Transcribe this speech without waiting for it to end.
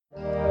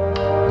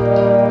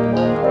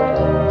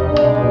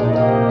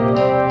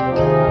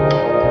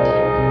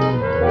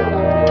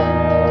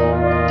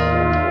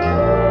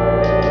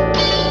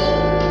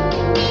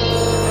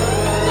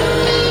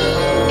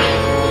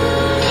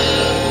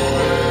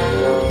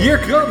Here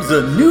comes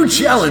a new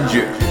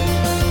challenger.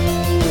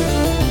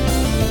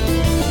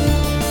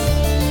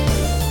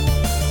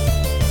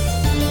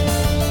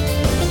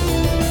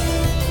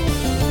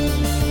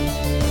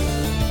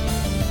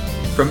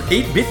 From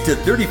 8-bit to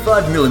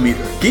 35mm,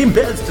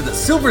 gamepads to the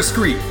silver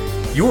screen,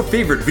 your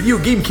favorite video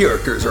game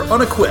characters are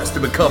on a quest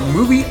to become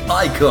movie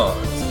icons.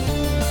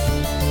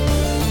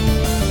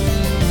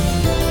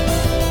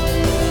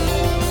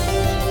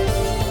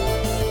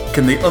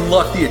 Can they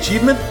unlock the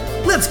achievement?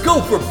 Let's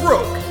go for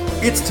broke!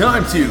 It's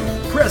time to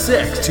press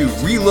X to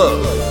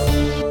reload.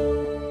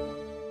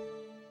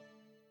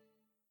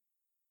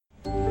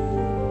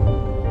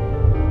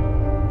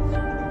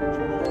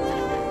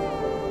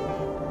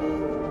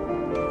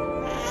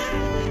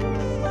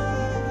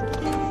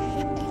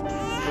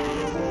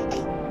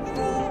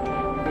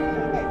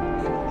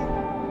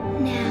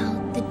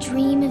 Now, the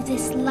dream of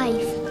this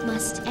life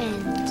must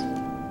end.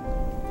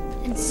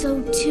 And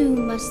so too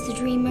must the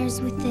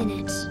dreamers within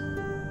it.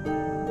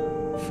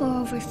 For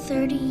over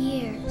 30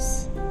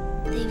 years,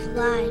 they've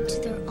lied to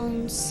their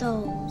own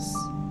souls.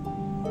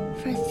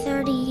 For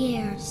 30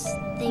 years,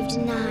 they've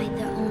denied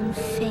their own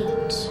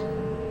fate.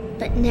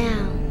 But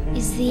now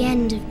is the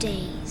end of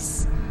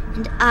days,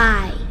 and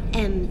I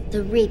am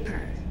the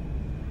Reaper.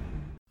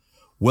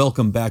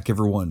 Welcome back,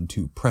 everyone,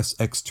 to Press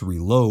X to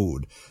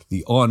Reload,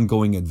 the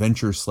ongoing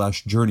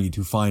adventure/journey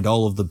to find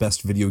all of the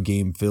best video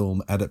game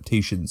film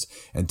adaptations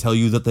and tell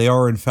you that they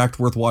are, in fact,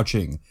 worth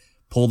watching.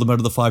 Pull them out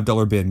of the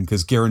 $5 bin,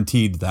 because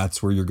guaranteed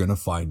that's where you're going to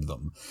find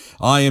them.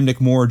 I am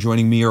Nick Moore.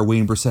 Joining me are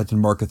Wayne Brissett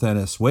and Mark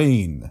Athenis.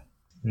 Wayne.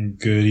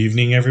 Good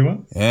evening,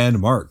 everyone. And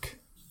Mark.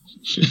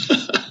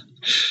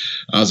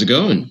 How's it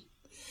going?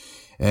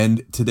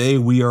 And today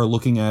we are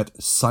looking at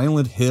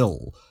Silent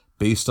Hill,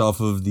 based off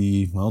of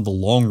the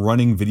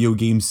long-running video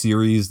game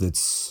series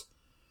that's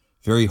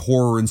very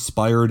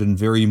horror-inspired and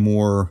very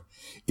more...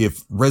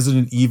 If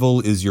Resident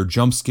Evil is your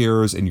jump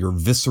scares and your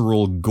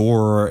visceral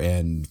gore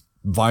and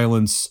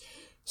violence,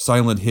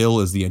 Silent Hill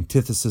is the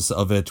antithesis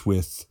of it,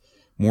 with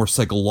more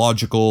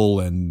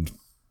psychological and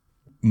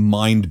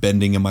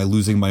mind-bending, am I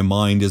losing my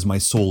mind, is my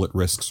soul at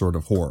risk sort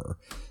of horror.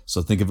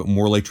 So think of it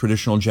more like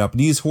traditional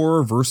Japanese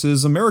horror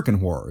versus American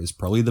horror is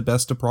probably the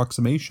best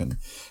approximation.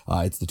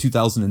 It's the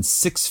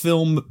 2006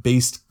 film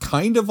based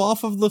kind of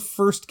off of the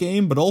first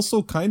game, but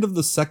also kind of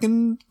the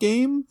second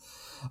game.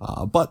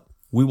 But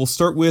we will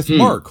start with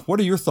Mark.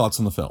 What are your thoughts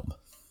on the film?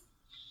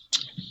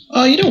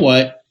 You know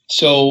what?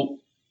 So,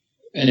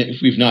 and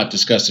if we've not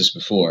discussed this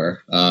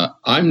before,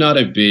 I'm not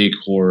a big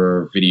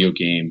horror video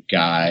game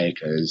guy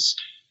because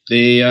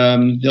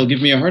they'll give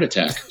me a heart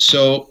attack.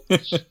 So,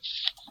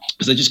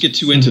 because I just get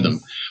too into them.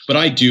 But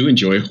I do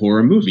enjoy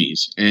horror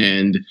movies,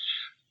 and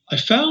I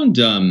found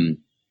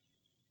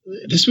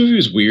this movie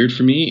was weird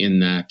for me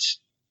in that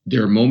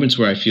there are moments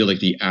where I feel like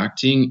the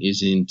acting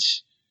isn't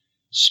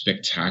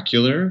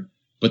spectacular,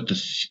 but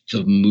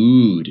the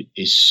mood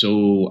is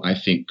so, I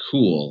think,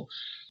 cool.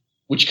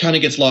 Which kind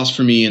of gets lost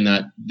for me in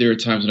that there are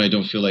times when I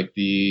don't feel like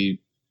the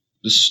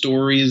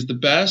story is the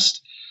best.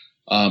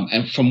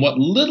 And from what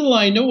little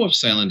I know of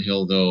Silent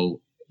Hill, though,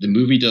 the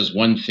movie does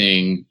one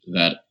thing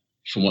that,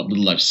 from what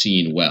little I've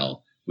seen,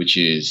 well, which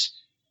is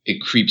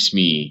it creeps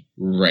me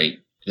right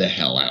the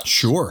hell out.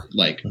 Sure.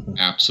 Like,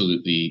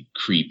 absolutely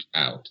creep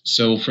out.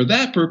 So for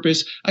that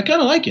purpose, I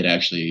kind of like it,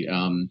 actually.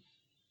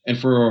 And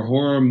for a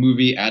horror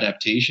movie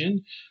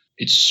adaptation,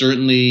 it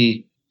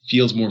certainly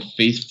feels more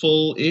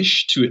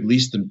faithful-ish to at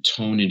least the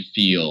tone and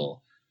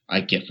feel I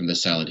get from the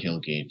Silent Hill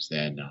games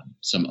than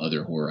some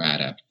other horror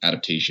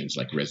adaptations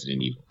like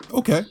Resident Evil.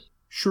 Okay,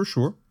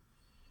 sure.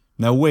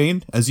 Now,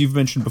 Wayne, as you've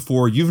mentioned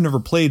before, you've never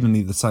played any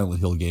of the Silent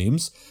Hill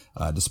games,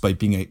 despite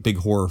being a big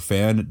horror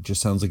fan. It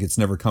just sounds like it's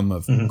never come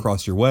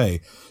across your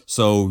way.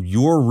 So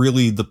you're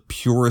really the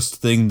purest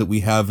thing that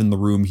we have in the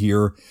room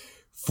here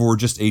for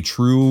just a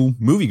true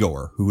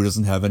moviegoer who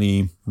doesn't have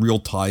any real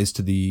ties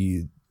to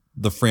the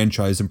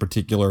franchise in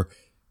particular.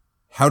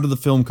 How did the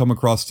film come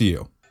across to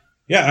you?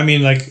 Yeah, I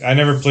mean, like, I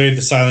never played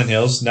the Silent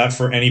Hills, not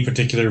for any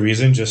particular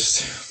reason,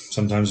 just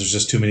sometimes there's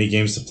just too many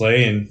games to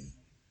play, and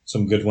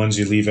some good ones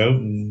you leave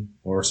out,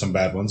 or some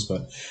bad ones,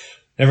 but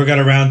never got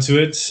around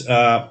to it.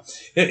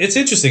 It's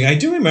interesting. I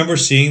do remember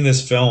seeing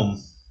this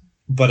film,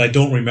 but I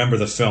don't remember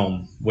the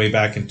film way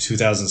back in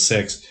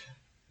 2006.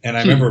 And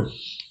I remember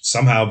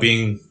somehow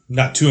being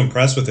not too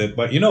impressed with it.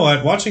 But you know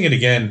what? Watching it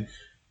again,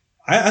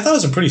 I thought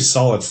it was a pretty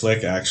solid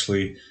flick,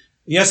 actually.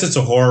 Yes, it's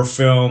a horror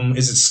film.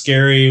 Is it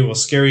scary? Well,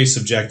 scary is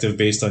subjective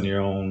based on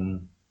your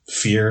own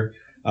fear.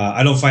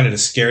 I don't find it a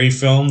scary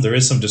film. There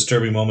is some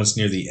disturbing moments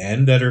near the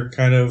end that are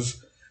kind of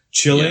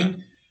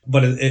chilling,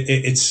 but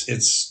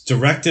it's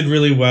directed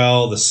really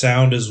well. The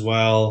sound as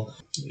well.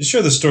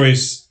 Sure, the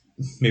story's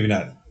maybe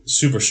not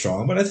super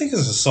strong, but I think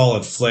it's a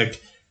solid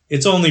flick.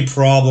 Its only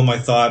problem, I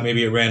thought,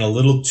 maybe it ran a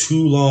little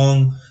too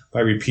long by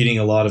repeating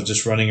a lot of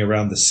just running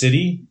around the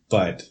city.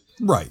 But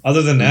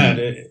other than that,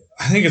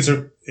 I think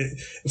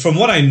from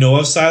what I know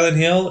of Silent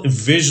Hill,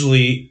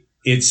 visually,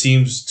 it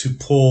seems to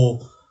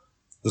pull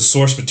the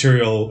source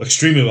material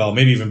extremely well,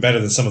 maybe even better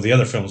than some of the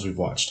other films we've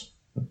watched.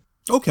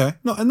 Okay,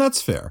 no, and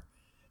that's fair.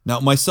 Now,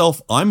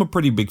 myself, I'm a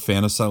pretty big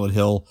fan of Silent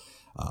Hill.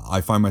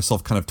 I find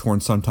myself kind of torn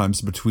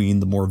sometimes between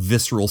the more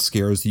visceral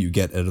scares that you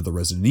get out of the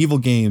Resident Evil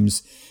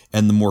games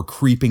and the more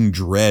creeping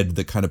dread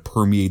that kind of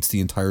permeates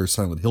the entire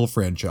Silent Hill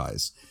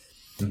franchise.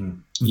 Mm-hmm.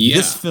 Yeah.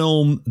 This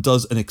film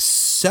does an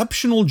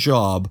exceptional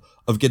job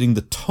of getting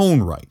the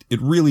tone right.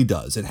 It really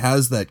does. It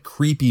has that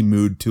creepy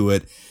mood to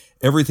it.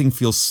 Everything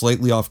feels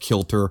slightly off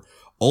kilter.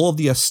 All of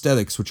the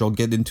aesthetics, which I'll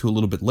get into a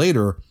little bit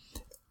later,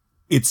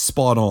 it's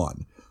spot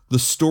on. The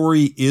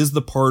story is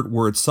the part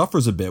where it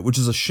suffers a bit, which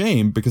is a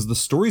shame because the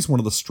story is one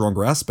of the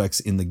stronger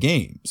aspects in the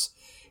games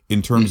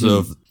in terms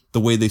of the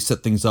way they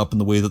set things up and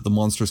the way that the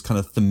monsters kind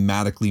of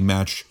thematically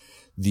match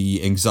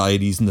the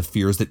anxieties and the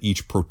fears that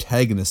each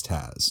protagonist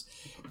has.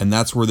 And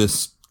that's where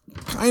this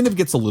kind of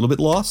gets a little bit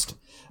lost.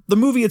 The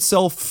movie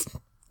itself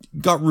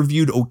got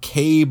reviewed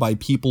okay by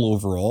people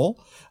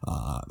overall.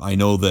 I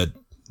know that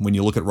when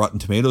you look at Rotten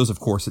Tomatoes, of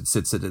course, it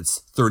sits at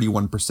its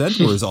 31%,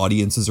 whereas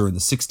audiences are in the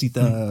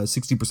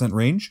 60%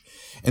 range.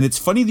 And it's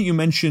funny that you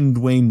mentioned,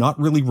 Wayne, not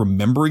really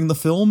remembering the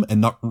film and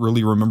not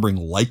really remembering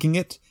liking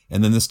it,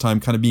 and then this time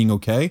kind of being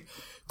okay.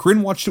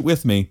 Corinne watched it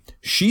with me.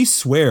 She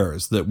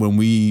swears that when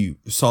we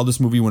saw this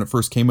movie when it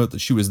first came out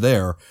that she was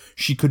there,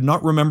 she could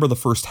not remember the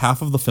first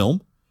half of the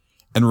film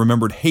and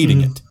remembered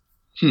hating it.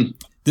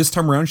 This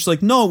time around, she's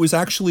like, no, it was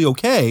actually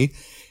okay.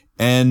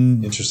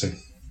 And interesting.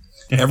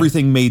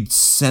 Everything made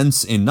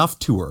sense enough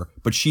to her,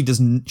 but she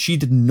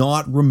did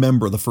not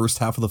remember the first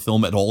half of the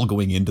film at all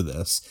going into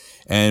this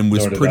and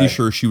was pretty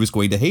sure she was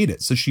going to hate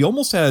it. So she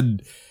almost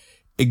had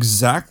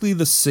exactly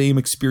the same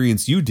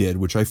experience you did,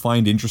 which I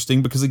find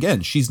interesting because,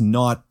 again, she's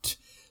not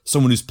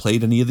someone who's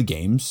played any of the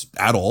games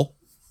at all.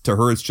 To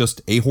her, it's just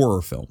a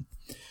horror film.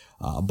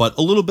 But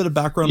a little bit of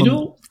background.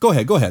 Go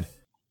ahead.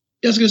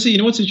 Yeah, I was going to say,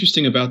 what's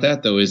interesting about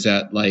that, though, is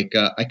that,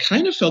 I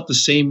kind of felt the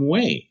same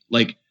way.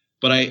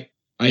 But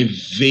I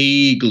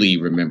vaguely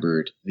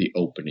remembered the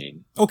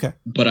opening. Okay.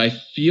 But I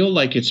feel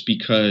like it's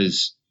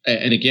because,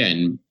 and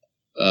again,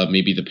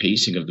 maybe the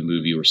pacing of the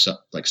movie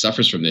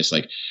suffers from this.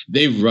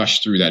 They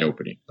rush through that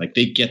opening.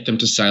 They get them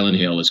to Silent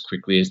Hill as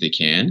quickly as they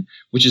can,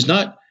 which is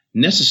not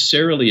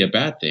necessarily a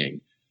bad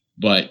thing,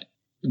 but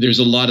there's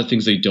a lot of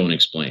things they don't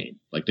explain.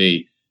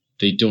 They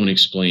don't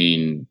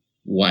explain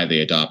why they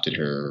adopted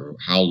her,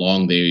 how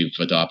long they've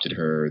adopted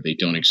her. They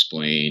don't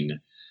explain,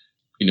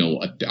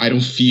 I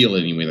don't feel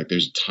anyway like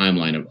there's a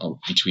timeline of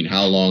between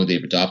how long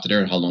they've adopted her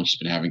and how long she's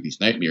been having these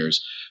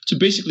nightmares to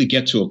basically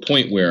get to a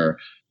point where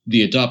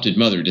the adopted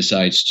mother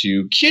decides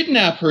to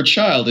kidnap her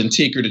child and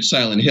take her to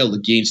Silent Hill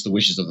against the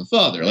wishes of the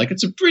father.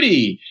 It's a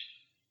pretty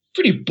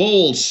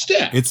bold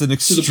step. It's an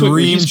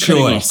extreme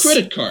choice.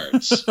 Credit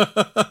cards.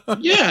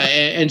 Yeah.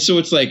 And so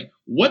it's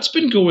what's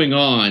been going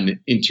on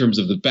in terms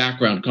of the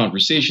background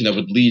conversation that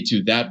would lead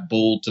to that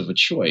bold of a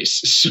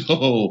choice?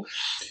 So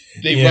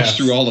they rush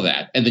through all of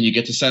that. And then you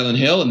get to Silent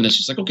Hill and then it's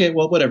just okay,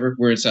 well, whatever.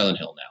 We're in Silent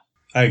Hill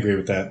now. I agree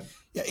with that.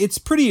 Yeah, it's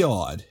pretty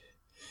odd.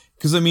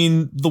 Because,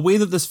 the way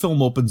that this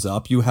film opens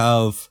up, you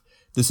have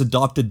this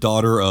adopted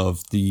daughter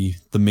of the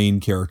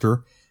main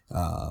character.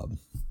 I'm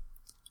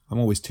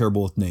always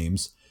terrible with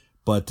names.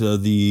 But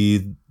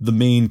the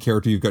main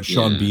character, you've got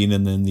Sean Bean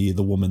and then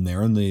the woman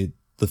there. And the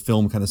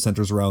film kind of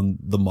centers around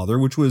the mother,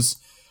 which was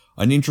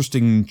an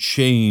interesting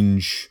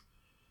change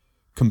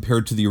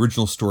compared to the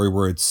original story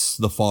where it's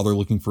the father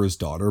looking for his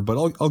daughter. But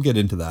I'll get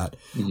into that.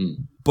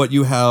 Mm-hmm. But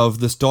you have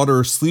this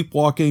daughter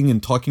sleepwalking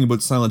and talking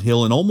about Silent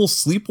Hill and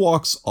almost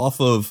sleepwalks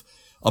off of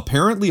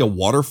apparently a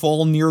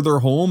waterfall near their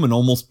home and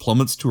almost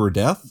plummets to her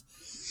death.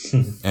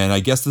 And I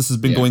guess this has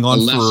been going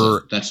on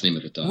for... That's the name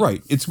of the dog.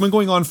 Right. It's been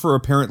going on for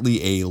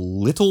apparently a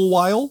little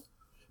while,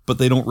 but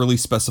they don't really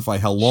specify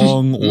how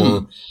long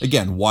or,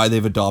 again, why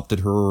they've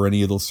adopted her or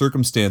any of those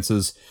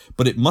circumstances.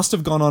 But it must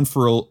have gone on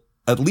for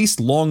at least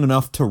long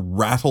enough to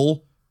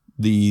rattle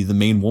the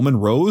main woman,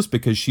 Rose,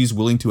 because she's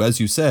willing to, as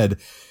you said,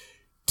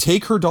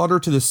 take her daughter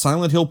to this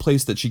Silent Hill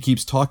place that she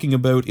keeps talking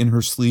about in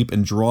her sleep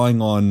and drawing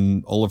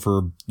on all of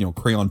her,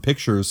 crayon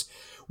pictures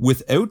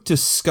without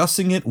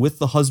discussing it with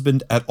the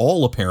husband at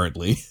all,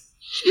 apparently.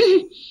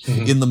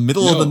 In the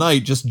middle of the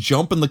night, just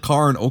jump in the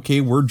car and,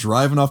 okay, we're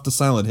driving off to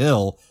Silent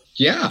Hill.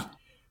 Yeah.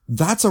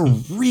 That's a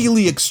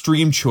really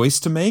extreme choice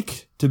to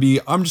make,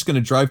 I'm just going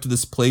to drive to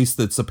this place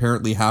that's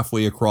apparently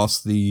halfway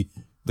across the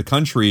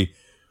country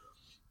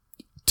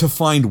to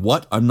find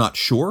what? I'm not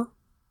sure.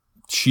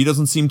 She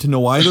doesn't seem to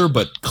know either,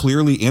 but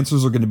clearly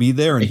answers are going to be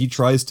there. And he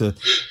tries to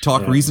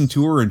talk reason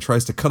to her and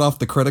tries to cut off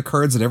the credit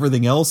cards and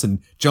everything else and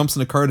jumps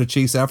in a car to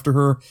chase after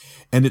her.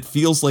 And it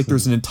feels like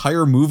there's an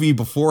entire movie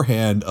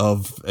beforehand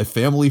of a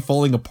family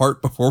falling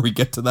apart before we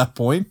get to that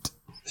point.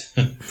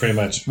 Pretty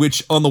much.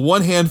 Which on the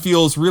one hand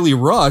feels really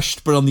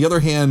rushed, but on the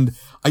other hand,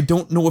 I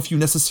don't know if you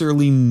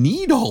necessarily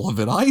need all of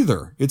it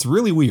either. It's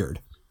really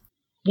weird.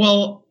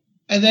 Well,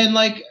 and then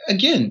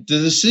again, the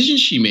decision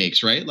she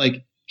makes, right?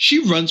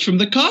 She runs from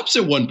the cops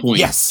at one point.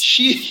 Yes.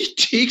 She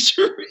takes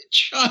her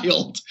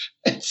child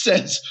and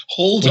says,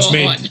 hold Which on.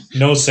 made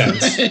no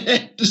sense.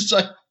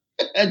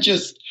 And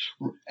just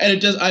And it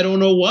does. I don't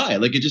know why.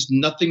 Like, it just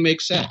nothing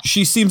makes sense.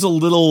 She seems a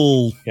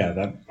little. Yeah,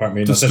 that part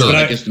made no sense. Disturbing.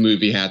 But I guess the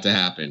movie had to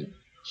happen.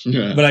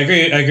 But I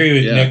agree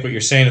with Nick, what you're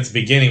saying at the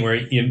beginning, where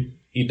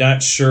you're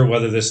not sure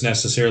whether this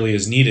necessarily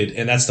is needed.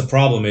 And that's the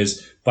problem,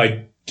 is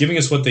by giving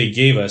us what they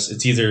gave us,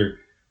 it's you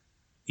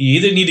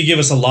either need to give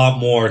us a lot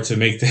more to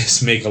make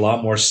this make a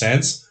lot more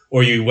sense,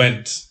 or you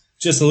went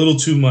just a little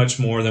too much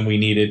more than we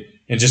needed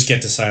and just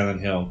get to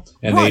Silent Hill.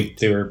 And Right.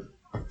 they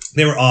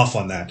were off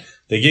on that.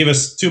 They gave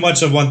us too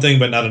much of one thing,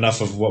 but not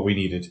enough of what we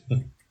needed.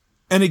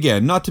 And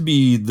again, not to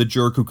be the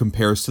jerk who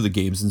compares to the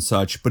games and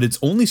such, but it's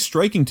only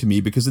striking to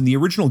me because in the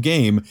original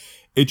game,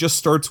 it just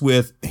starts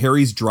with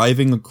Harry's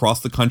driving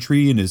across the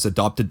country and his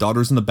adopted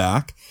daughter's in the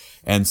back,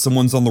 and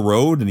someone's on the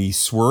road and he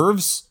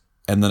swerves,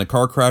 and then a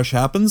car crash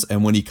happens,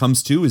 and when he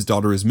comes to, his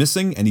daughter is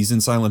missing, and he's in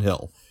Silent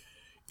Hill.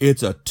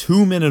 It's a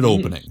 2-minute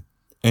opening,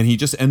 and he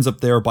just ends up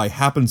there by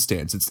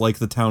happenstance. It's like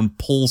the town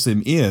pulls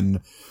him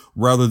in,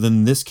 rather than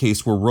in this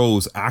case where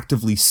Rose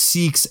actively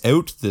seeks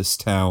out this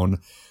town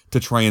to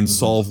try and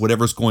solve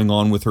whatever's going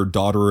on with her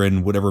daughter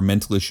and whatever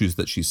mental issues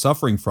that she's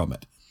suffering from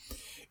it.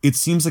 It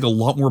seems like a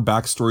lot more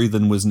backstory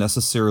than was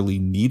necessarily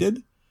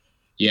needed.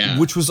 Yeah.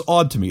 Which was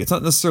odd to me. It's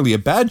not necessarily a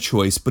bad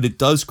choice, but it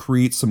does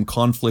create some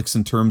conflicts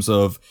in terms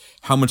of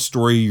how much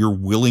story you're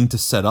willing to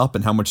set up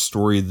and how much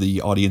story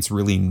the audience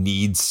really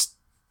needs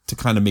to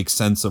kind of make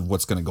sense of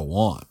what's going to go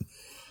on.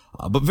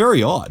 But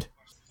very odd.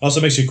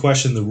 Also makes you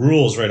question the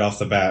rules right off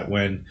the bat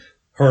when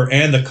her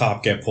and the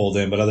cop get pulled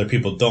in, but other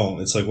people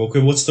don't. It's like, well,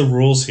 okay, what's the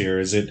rules here?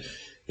 Is it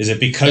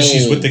because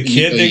she's with the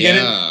kid they get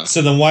it?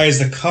 So then why is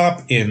the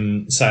cop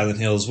in Silent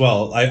Hill as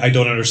well? I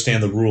don't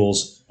understand the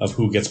rules of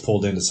who gets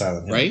pulled into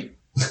Silent Hill. Right?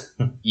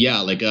 Yeah,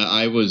 like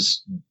I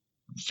was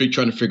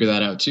trying to figure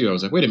that out too. I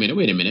was like, wait a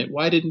minute,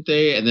 why didn't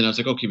they? And then I was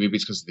like, okay, maybe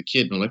it's because of the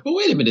kid. And I'm like, well,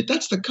 wait a minute,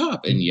 that's the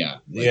cop. And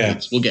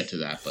we'll get to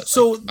that. But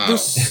So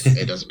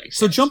it doesn't make sense.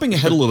 So jumping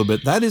ahead a little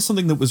bit, that is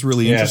something that was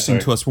really interesting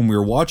to us when we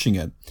were watching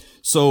it.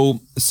 So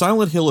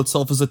Silent Hill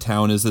itself as a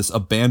town is this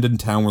abandoned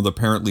town where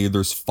apparently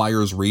there's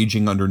fires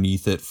raging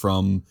underneath it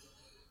from,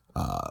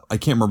 I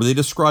can't remember. They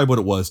describe what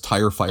it was,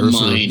 tire fires.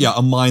 A mine.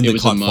 A mine that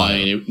caught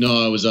fire. It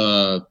was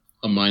a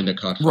mine that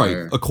caught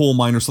fire. Right, a coal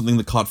mine or something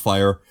that caught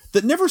fire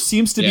that never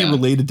seems to be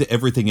related to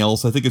everything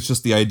else. I think it's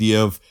just the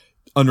idea of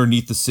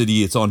underneath the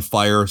city, it's on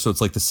fire, so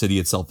it's like the city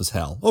itself is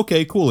hell.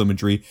 Okay, cool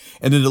imagery.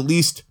 And it at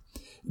least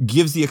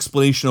gives the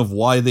explanation of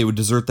why they would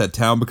desert that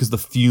town, because the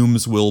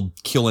fumes will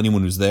kill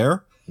anyone who's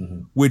there.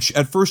 Mm-hmm. Which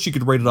at first you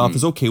could write it off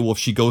as, okay, well, if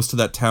she goes to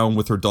that town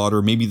with her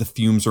daughter, maybe the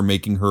fumes are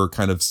making her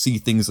kind of see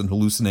things and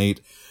hallucinate.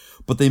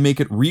 But they make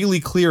it really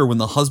clear when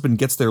the husband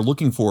gets there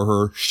looking for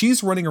her,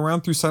 she's running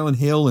around through Silent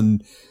Hill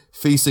and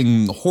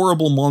facing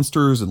horrible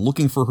monsters and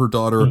looking for her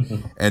daughter.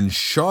 And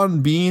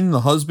Sean Bean,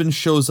 the husband,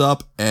 shows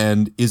up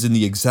and is in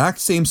the exact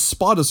same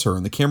spot as her.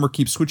 And the camera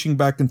keeps switching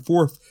back and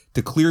forth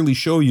to clearly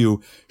show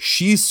you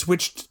she's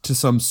switched to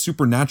some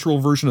supernatural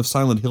version of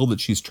Silent Hill that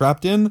she's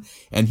trapped in.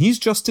 And he's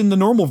just in the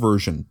normal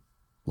version,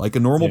 like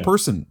a normal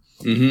person.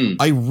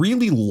 Mm-hmm. I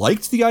really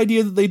liked the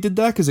idea that they did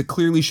that because it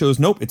clearly shows,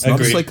 nope, it's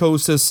not a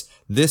psychosis.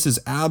 This is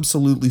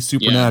absolutely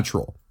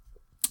supernatural.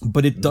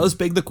 But it does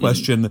beg the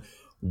question,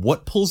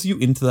 what pulls you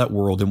into that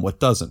world and what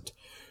doesn't?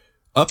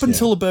 Up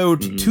until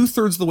about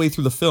 2/3 of the way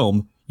through the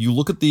film, you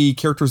look at the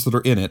characters that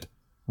are in it.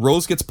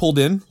 Rose gets pulled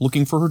in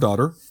looking for her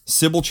daughter.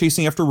 Sybil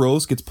chasing after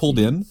Rose gets pulled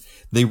in.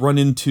 They run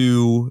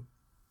into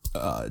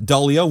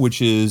Dahlia,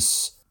 which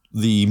is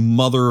the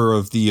mother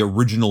of the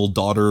original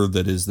daughter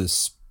that is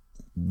this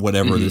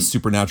whatever, this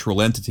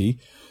supernatural entity.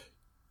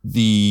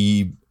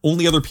 The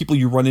only other people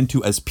you run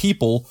into as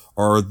people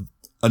are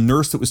a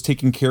nurse that was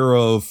taking care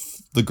of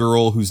the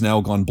girl who's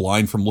now gone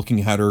blind from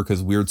looking at her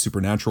because weird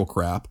supernatural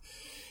crap,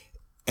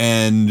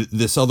 and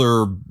this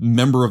other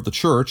member of the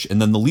church,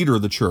 and then the leader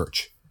of the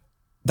church.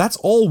 That's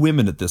all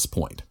women at this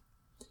point.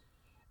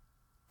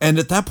 And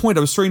at that point,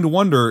 I was starting to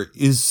wonder,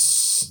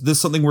 is this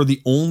something where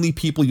the only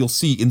people you'll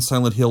see in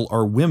Silent Hill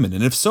are women?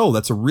 And if so,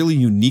 that's a really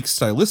unique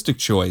stylistic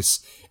choice.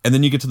 And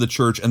then you get to the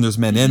church and there's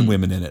men and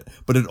women in it.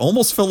 But it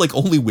almost felt like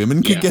only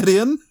women could get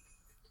in.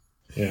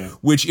 Yeah.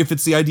 Which, if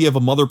it's the idea of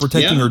a mother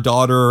protecting her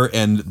daughter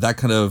and that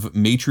kind of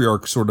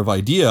matriarch sort of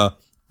idea,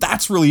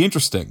 that's really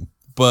interesting.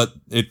 But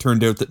it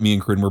turned out that me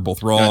and Corinne were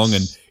both wrong,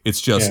 and it's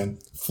just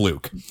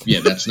fluke.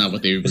 Yeah, that's not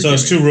what they were So doing.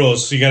 it's 2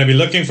 rules. So you got to be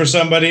looking for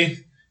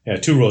somebody. Yeah,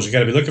 2 rules. You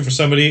got to be looking for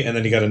somebody, and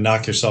then you got to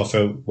knock yourself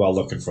out while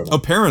looking for them.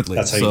 Apparently.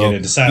 That's how you get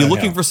into Silent Hill. You're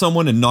looking for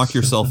someone and knock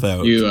yourself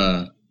out.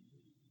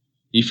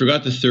 You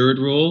forgot the 3rd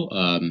rule.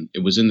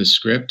 It was in the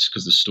script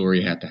because the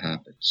story had to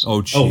happen. So.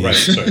 Oh, geez. Oh, right.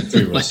 Sorry,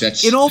 3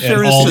 rules. In all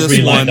fairness all to this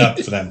 3 one, lined up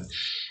for them.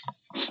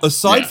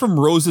 Aside from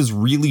Rose's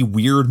really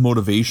weird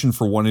motivation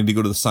for wanting to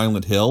go to the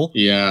Silent Hill,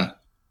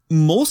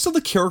 most of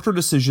the character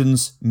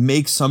decisions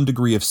make some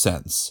degree of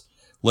sense.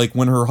 Like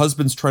when her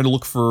husband's trying to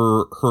look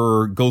for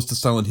her, goes to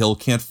Silent Hill,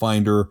 can't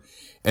find her,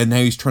 and now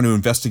he's trying to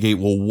investigate,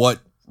 well, what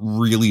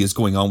really is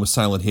going on with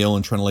Silent Hill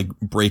and trying to like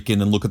break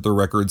in and look at their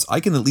records.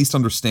 I can at least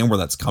understand where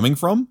that's coming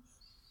from.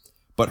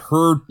 But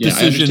her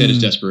decision... I understand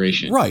his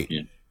desperation. Right.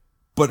 Yeah.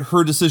 But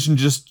her decision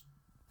just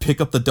pick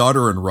up the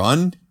daughter and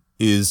run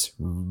is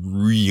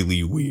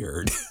really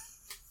weird.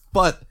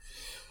 But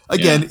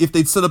again, if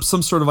they'd set up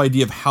some sort of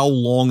idea of how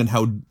long and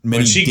how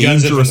many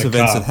dangerous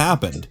events had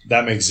happened.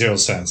 That makes zero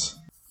sense.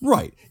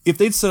 Right. If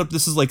they'd set up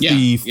this is like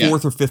the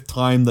fourth or fifth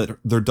time that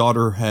their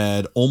daughter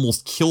had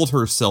almost killed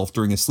herself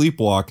during a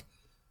sleepwalk,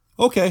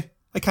 okay,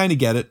 I kind of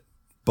get it.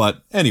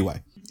 But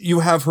anyway, you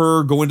have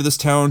her go into this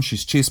town.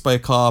 She's chased by a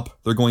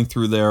cop. They're going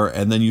through there.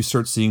 And then you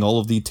start seeing all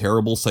of the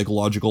terrible,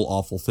 psychological,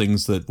 awful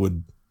things that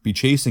would be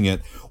chasing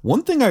it.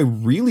 One thing I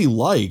really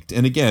liked,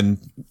 and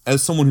again,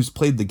 as someone who's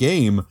played the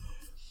game,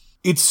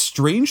 it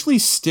strangely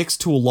sticks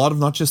to a lot of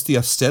not just the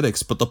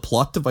aesthetics, but the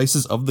plot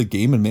devices of the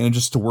game and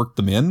manages to work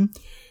them in.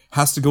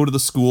 Has to go to the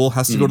school,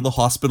 has to go to the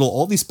hospital,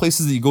 all these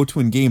places that you go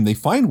to in game. They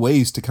find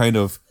ways to kind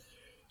of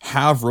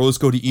have Rose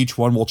go to each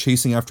one while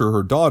chasing after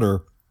her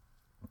daughter.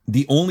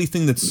 The only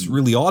thing that's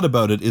really odd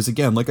about it is,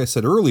 again, like I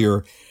said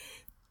earlier,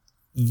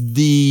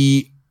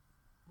 the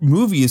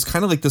movie is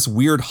kind of like this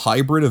weird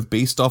hybrid of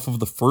based off of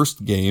the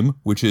first game,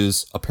 which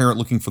is a parent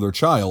looking for their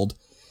child,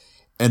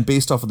 and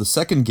based off of the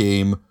second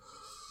game.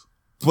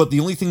 But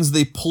the only things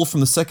they pull from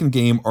the second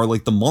game are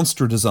like the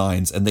monster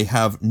designs, and they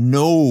have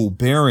no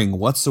bearing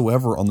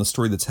whatsoever on the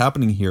story that's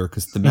happening here,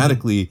 because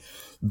thematically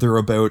they're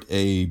about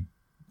a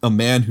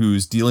man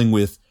who's dealing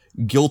with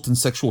guilt and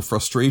sexual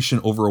frustration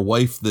over a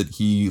wife that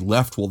he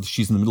left while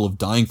she's in the middle of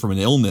dying from an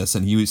illness,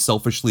 and he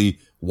selfishly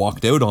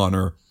walked out on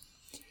her.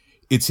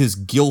 It's his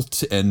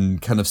guilt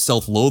and kind of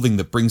self-loathing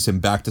that brings him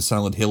back to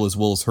Silent Hill, as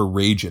well as her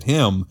rage at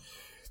him.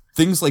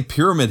 Things like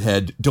Pyramid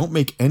Head don't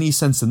make any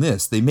sense in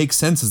this. They make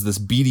sense as this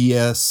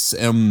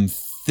BDSM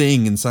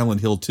thing in Silent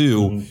Hill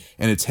 2,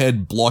 and its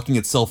head blocking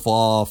itself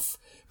off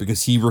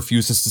because he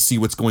refuses to see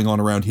what's going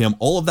on around him.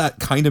 All of that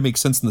kind of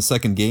makes sense in the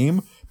second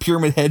game.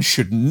 Pyramid Head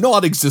should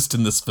not exist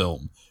in this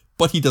film,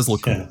 but he does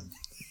look cool.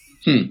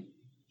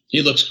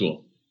 He looks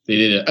cool. They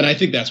did it, and I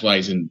think that's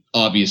why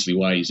obviously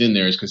why he's in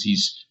there is because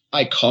he's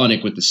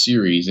iconic with the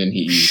series, and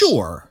he's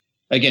sure.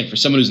 Again, for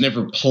someone who's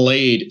never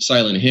played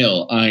Silent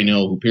Hill, I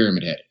know who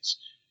Pyramid Head is.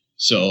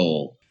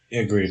 So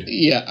agreed.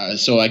 Yeah,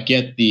 so I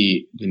get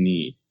the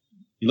need.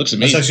 He looks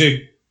amazing. That's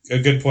actually a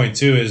good point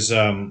too. Is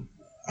I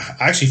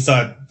actually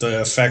thought the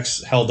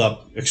effects held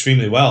up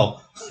extremely well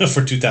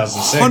for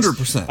 2006.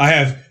 100%. I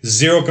have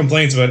zero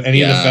complaints about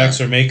any of the effects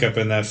or makeup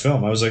in that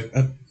film. I was like,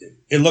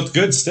 it looked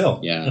good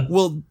still. Yeah.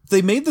 Well,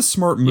 they made the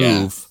smart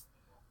move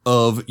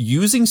of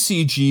using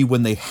CG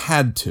when they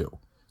had to.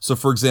 So,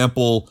 for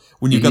example,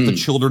 when you've got the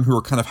children who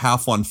are kind of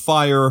half on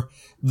fire,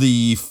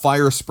 the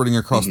fire spreading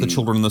across the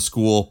children in the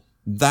school,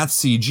 that's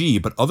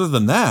CG. But other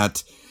than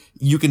that,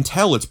 you can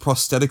tell it's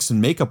prosthetics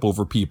and makeup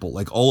over people.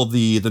 Like all of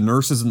the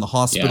nurses in the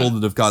hospital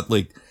that have got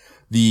like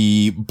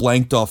the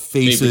blanked off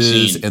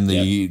faces and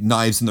the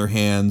knives in their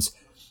hands.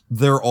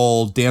 They're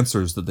all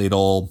dancers that they'd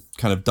all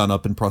kind of done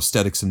up in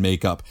prosthetics and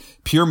makeup.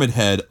 Pyramid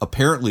Head,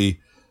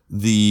 apparently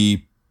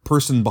the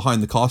person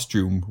behind the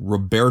costume,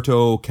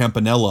 Roberto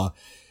Campanella,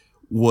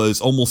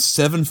 was almost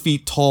 7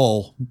 feet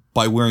tall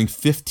by wearing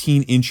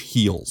 15-inch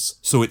heels.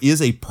 So it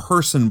is a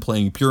person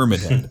playing Pyramid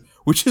Head,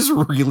 which is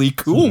really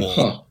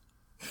cool.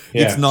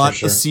 It's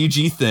not a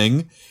CG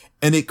thing,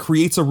 and it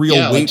creates a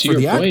real weight for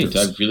the actors.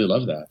 I really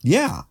love that.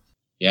 Yeah.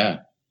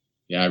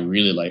 I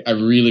really like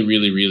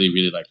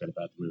that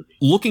about the movie.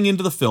 Looking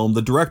into the film,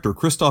 the director,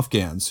 Christoph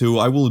Gans, who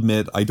I will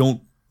admit I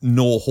don't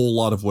know a whole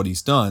lot of what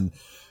he's done,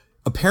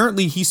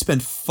 apparently he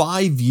spent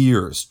 5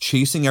 years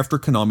chasing after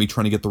Konami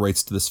trying to get the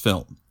rights to this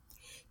film.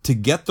 To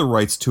get the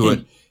rights to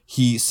it,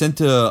 he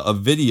sent a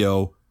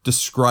video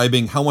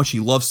describing how much he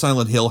loved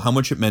Silent Hill, how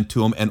much it meant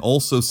to him, and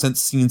also sent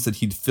scenes that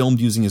he'd filmed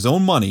using his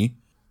own money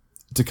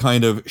to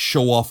kind of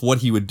show off what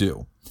he would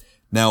do.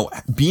 Now,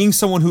 being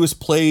someone who has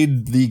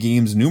played the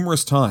games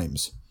numerous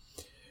times,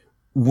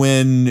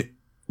 when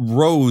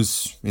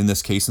Rose, in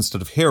this case,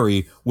 instead of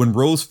Harry, when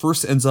Rose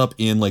first ends up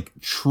in like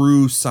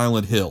true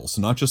Silent Hill,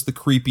 so not just the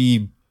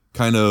creepy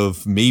kind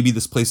of maybe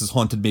this place is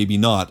haunted, maybe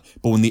not,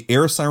 but when the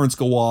air sirens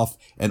go off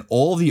and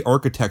all the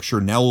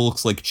architecture now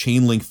looks like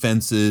chain link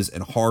fences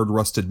and hard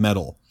rusted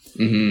metal,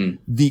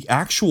 the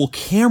actual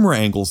camera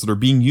angles that are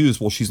being used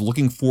while she's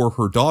looking for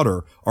her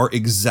daughter are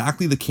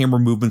exactly the camera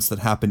movements that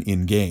happen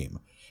in game.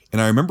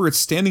 And I remember it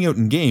standing out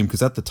in game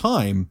because at the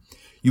time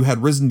you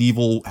had Resident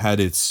Evil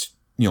had its,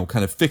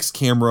 kind of fixed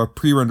camera,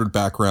 pre-rendered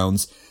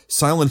backgrounds.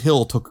 Silent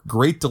Hill took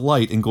great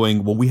delight in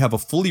going, well, we have a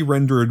fully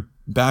rendered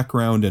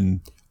background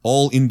and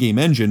all in-game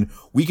engine,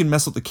 we can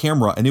mess up the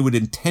camera, and it would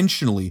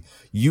intentionally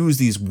use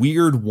these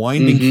weird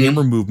winding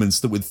camera movements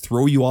that would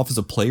throw you off as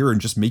a player and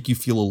just make you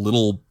feel a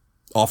little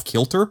off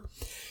kilter.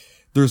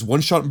 There's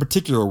one shot in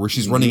particular where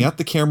she's running at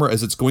the camera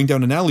as it's going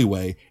down an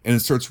alleyway, and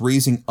it starts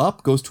raising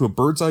up, goes to a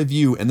bird's eye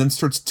view, and then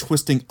starts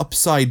twisting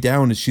upside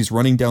down as she's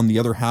running down the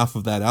other half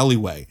of that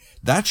alleyway.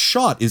 That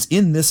shot is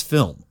in this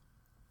film.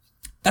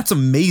 That's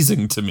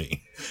amazing to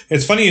me.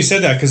 It's funny you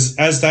said that, because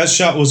as that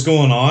shot was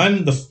going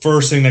on, the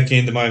first thing that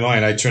came to my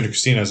mind, I turned to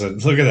Christina, I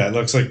said, look at that.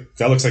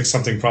 That looks like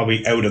something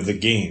probably out of the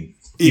game.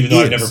 Even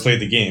though I've never played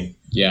the game.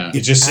 Yeah.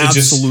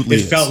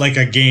 It felt like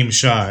a game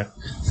shot.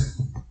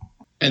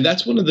 And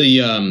that's one of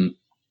the,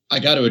 I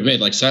got to admit,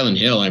 like Silent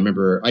Hill, I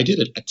remember I did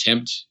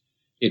attempt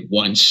it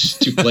once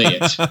to play it,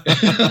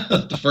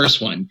 the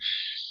first one.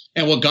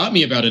 And what got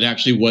me about it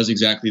actually was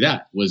exactly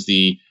that,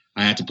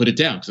 I had to put it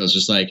down because I was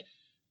just like,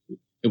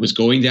 it was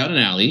going down an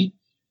alley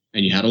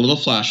and you had a little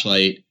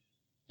flashlight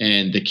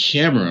and the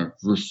camera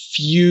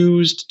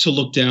refused to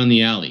look down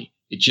the alley.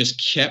 It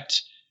just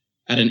kept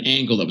at an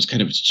angle that was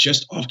kind of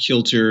just off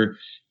kilter,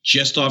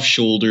 just off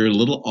shoulder, a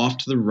little off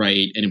to the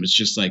right. And it was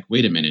just like,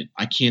 wait a minute,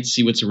 I can't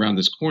see what's around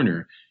this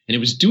corner. And it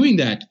was doing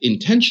that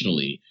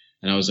intentionally.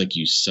 And I was like,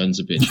 you sons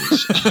of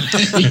bitches.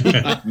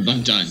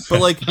 I'm done.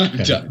 But like, I'm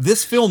done.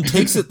 This film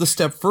takes it the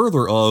step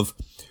further of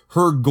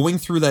her going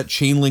through that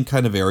chain link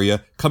kind of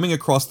area, coming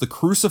across the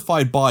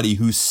crucified body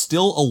who's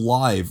still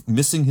alive,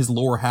 missing his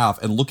lower half,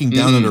 and looking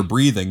down at her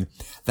breathing.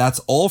 That's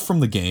all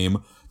from the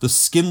game. The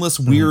skinless,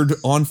 weird,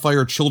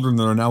 on-fire children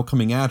that are now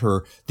coming at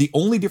her. The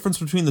only difference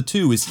between the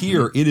two is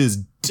here, it is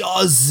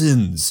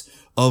dozens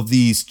of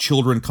these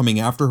children coming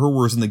after her,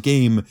 whereas in the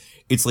game,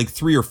 it's like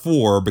 3 or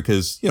 4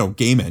 because,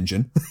 game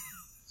engine.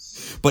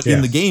 But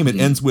in the game, it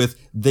ends with,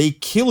 they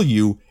kill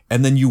you,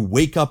 and then you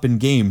wake up in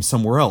game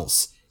somewhere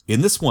else.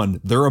 In this one,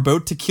 they're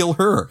about to kill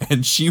her,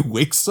 and she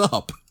wakes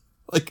up.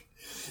 Like,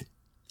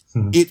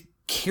 it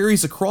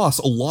carries across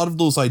a lot of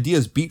those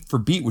ideas beat for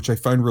beat, which I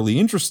find really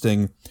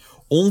interesting,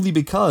 only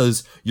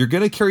because you're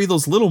going to carry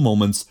those little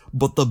moments,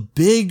 but the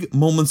big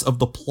moments of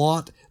the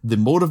plot, the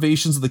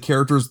motivations of the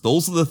characters,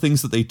 those are the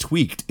things that they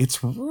tweaked.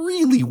 It's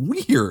really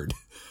weird.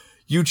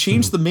 You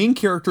change the main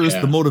characters,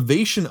 the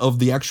motivation of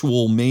the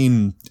actual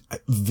main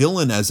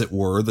villain, as it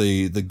were,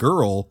 the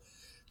girl,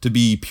 to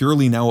be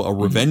purely now a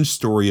revenge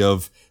story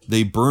of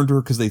they burned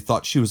her because they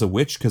thought she was a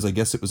witch, because I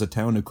guess it was a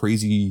town of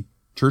crazy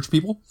church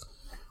people.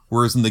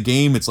 Whereas in the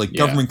game, it's like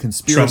government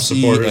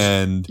conspiracy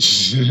and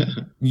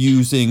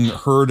using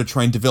her to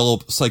try and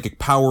develop psychic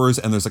powers,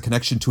 and there's a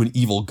connection to an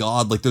evil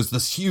god. Like, there's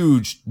this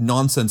huge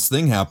nonsense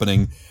thing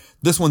happening.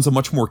 This one's a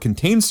much more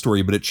contained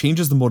story, but it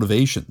changes the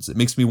motivations. It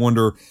makes me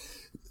wonder,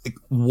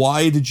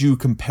 why did you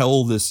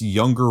compel this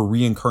younger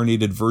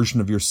reincarnated version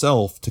of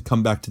yourself to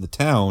come back to the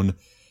town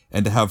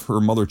and to have her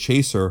mother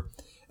chase her?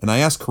 And I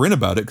asked Corinne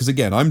about it because,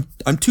 again,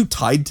 I'm too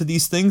tied to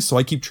these things, so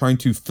I keep trying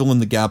to fill in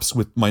the gaps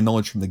with my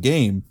knowledge from the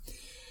game.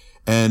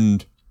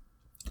 And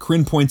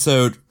Corinne points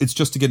out it's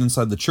just to get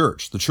inside the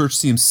church. The church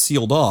seems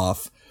sealed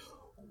off.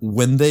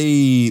 When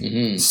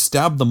they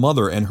stab the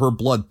mother and her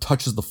blood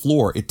touches the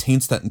floor, it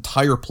taints that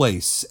entire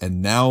place.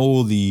 And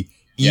now the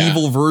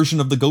evil version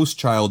of the ghost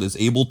child is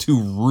able to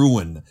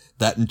ruin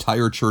that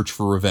entire church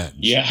for revenge.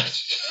 Yeah.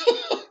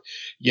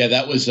 Yeah,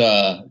 that's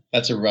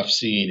a rough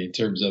scene in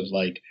terms of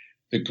like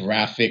the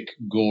graphic,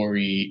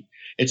 gory.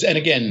 And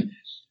again,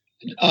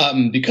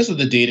 because of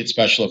the dated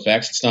special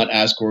effects, it's not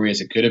as gory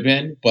as it could have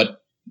been, but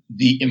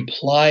the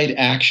implied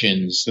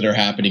actions that are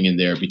happening in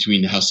there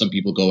between how some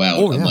people go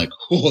out, I'm like,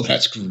 oh,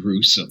 that's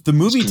gruesome. The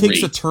movie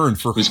takes a turn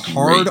for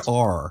hard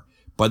R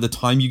by the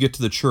time you get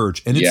to the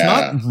church, and it's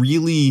not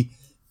really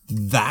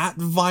that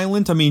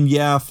violent. I mean,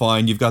 yeah,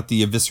 fine, you've got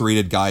the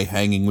eviscerated guy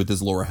hanging with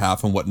his lower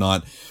half and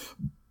whatnot,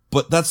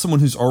 but that's someone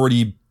who's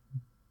already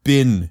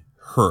been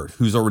hurt,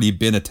 who's already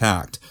been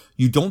attacked.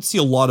 You don't see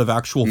a lot of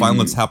actual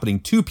violence happening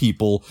to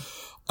people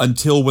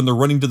until when they're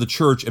running to the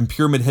church and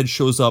Pyramid Head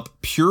shows up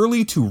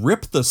purely to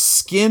rip the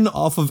skin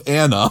off of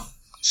Anna.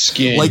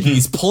 Like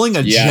he's pulling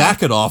a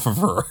jacket off of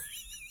her.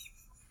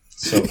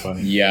 So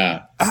funny.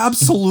 Yeah.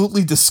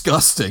 Absolutely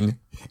disgusting.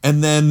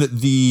 And then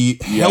the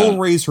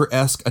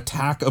Hellraiser-esque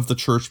attack of the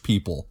church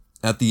people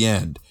at the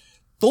end.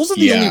 Those are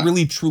the only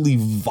really truly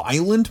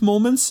violent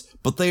moments,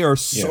 but they are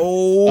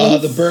so...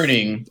 the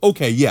burning.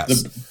 Okay,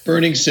 yes. The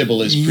burning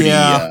Sybil is pretty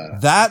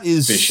that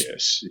is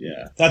vicious.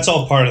 Yeah. That's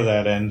all part of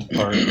that end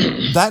part.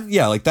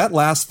 That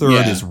last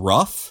third is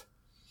rough.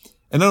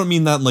 And I don't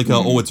mean that like,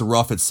 it's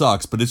rough, it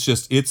sucks, but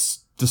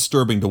it's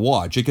disturbing to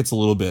watch. It gets a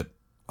little bit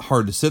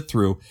hard to sit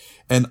through.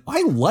 And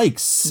I like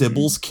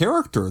Sybil's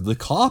character. The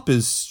cop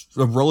is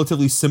a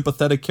relatively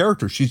sympathetic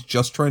character. She's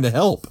just trying to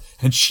help.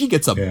 And she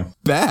gets a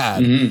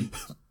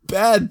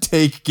bad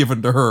take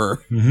given to her.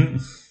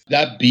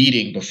 That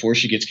beating before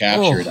she gets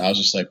captured, I was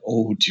just like,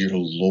 oh dear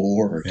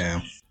Lord.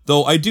 Yeah.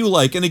 Though I do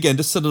like, and again,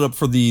 to set it up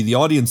for the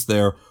audience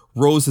there,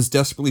 Rose is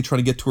desperately trying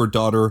to get to her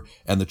daughter,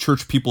 and the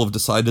church people have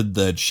decided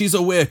that she's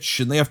a witch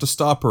and they have to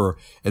stop her.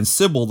 And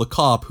Sybil, the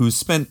cop, who's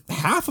spent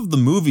half of the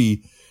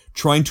movie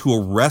trying to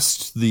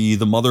arrest the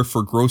mother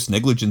for gross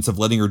negligence of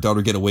letting her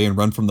daughter get away and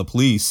run from the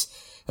police,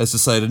 has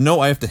decided, no,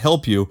 I have to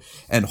help you,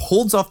 and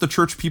holds off the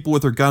church people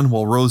with her gun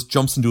while Rose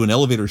jumps into an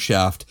elevator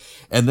shaft,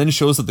 and then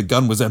shows that the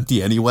gun was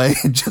empty anyway,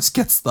 and just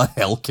gets the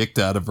hell kicked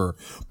out of her.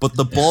 But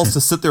the balls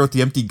to sit there with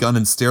the empty gun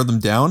and stare them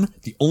down,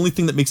 the only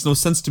thing that makes no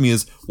sense to me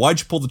is, why'd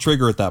you pull the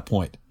trigger at that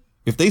point?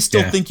 If they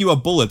still think you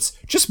have bullets,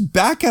 just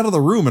back out of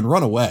the room and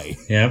run away.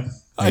 Yep,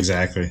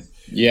 exactly.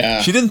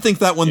 She didn't think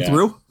that one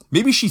through.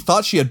 Maybe she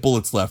thought she had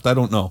bullets left, I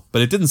don't know,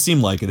 but it didn't seem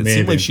like it. It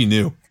seemed like she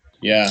knew.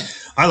 Yeah.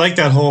 I like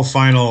that whole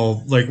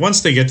final, like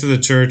once they get to the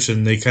church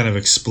and they kind of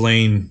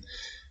explain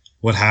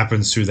what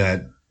happens through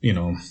that,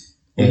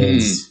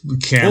 old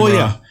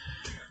camera.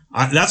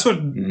 That's what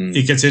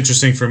it gets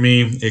interesting for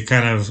me. It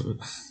kind of,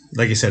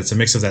 like you said, it's a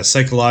mix of that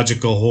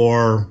psychological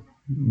horror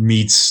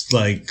meets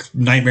like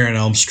Nightmare on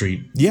Elm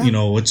Street. Yeah. You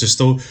know, it's just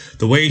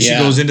the way she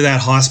goes into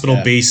that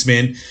hospital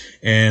basement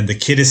and the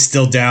kid is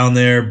still down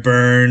there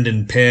burned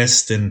and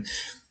pissed. And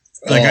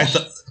like I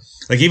thought,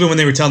 like even when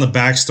they were telling the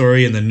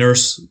backstory and the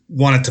nurse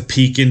wanted to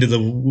peek into the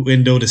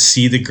window to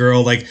see the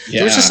girl, like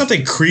there was just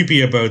something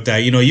creepy about that.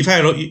 You know,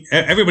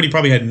 everybody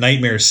probably had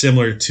nightmares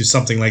similar to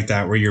something like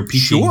that where you're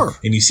peeking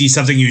and you see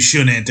something you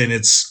shouldn't and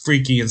it's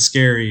freaky and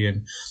scary.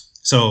 And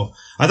so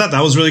I thought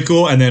that was really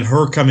cool. And then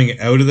her coming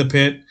out of the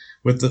pit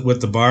with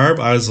the barb,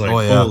 I was like,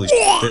 holy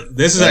shit,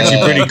 this is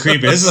actually pretty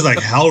creepy. This is like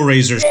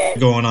Hellraiser shit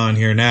going on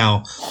here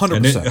now. 100%.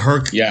 And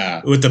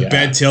her with the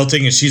bed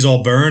tilting and she's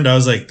all burned. I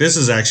was like, this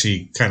is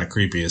actually kind of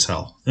creepy as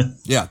hell.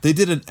 Yeah, they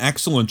did an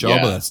excellent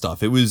job of that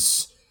stuff. It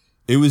was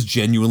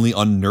genuinely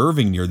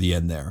unnerving near the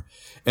end there.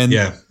 And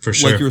for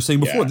sure. Like you were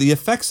saying before, the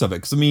effects of it.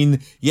 Because, I mean,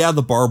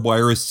 the barbed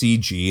wire is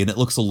CG and it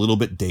looks a little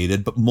bit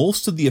dated, but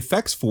most of the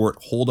effects for it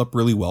hold up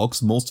really well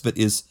because most of it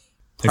is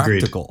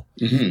practical.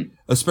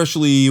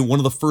 Especially one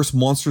of the first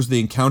monsters they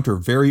encounter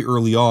very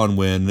early on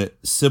when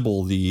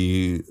Sybil,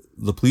 the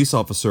police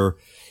officer,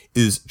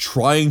 is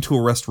trying to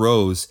arrest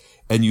Rose,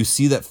 and you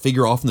see that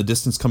figure off in the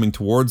distance coming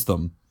towards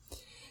them.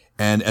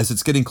 And as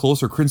it's getting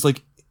closer, Corinne's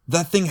like,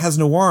 that thing has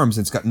no arms,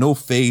 and it's got no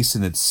face,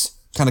 and it's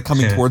kind of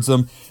coming towards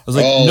them. I was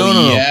like,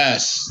 no.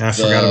 Yes. I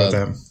forgot about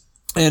that.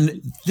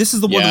 And this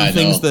is one of the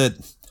things that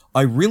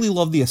I really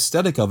love the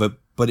aesthetic of it,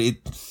 but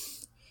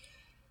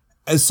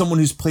as someone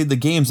who's played the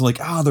games, I'm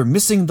like, they're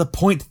missing the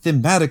point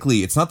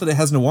thematically. It's not that it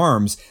has no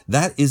arms.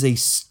 That is a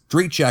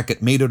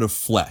straitjacket made out of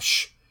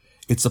flesh.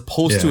 It's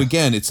supposed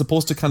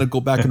to kind of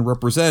go back and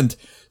represent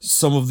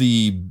some of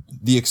the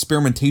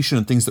experimentation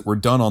and things that were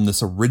done on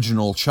this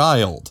original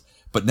child.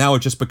 But now it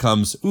just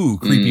becomes,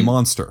 creepy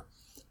monster.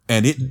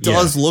 And it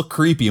does look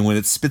creepy. And when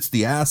it spits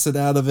the acid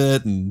out of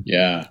it, and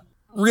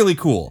really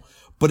cool.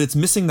 But it's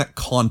missing that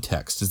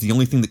context is the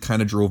only thing that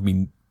kind of drove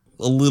me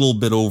a little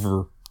bit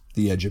over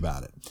the edge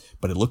about it.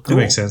 But it looked cool.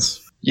 That makes sense.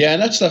 Yeah,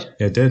 and that stuff.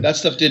 It did. That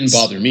stuff didn't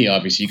bother me,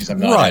 obviously, because I'm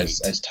not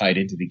as tied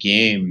into the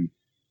game.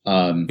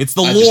 It's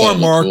the lore,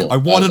 Mark. Cool. I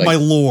wanted my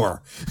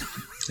lore.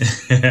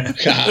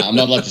 I'm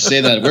not allowed to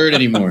say that word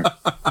anymore.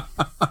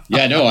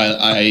 Yeah, no,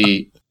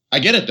 I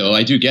get it though.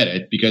 I do get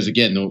it because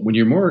again, when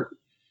you're more,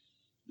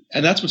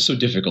 and that's what's so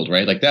difficult,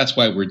 right? Like that's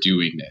why we're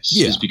doing this.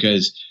 Is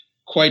because,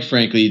 quite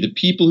frankly, the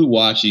people who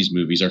watch these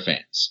movies are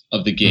fans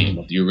of the game,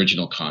 of the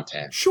original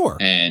content. Sure,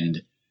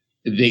 and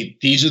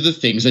these are the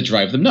things that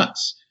drive them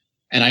nuts.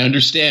 And I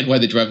understand why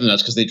they drive them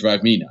nuts because they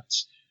drive me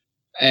nuts.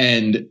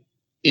 And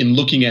in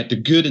looking at the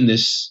good in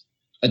this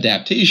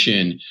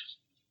adaptation,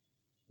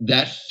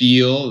 that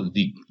feel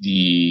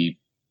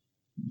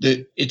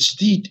it's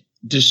the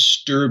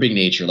disturbing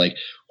nature. Like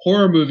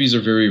horror movies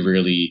are very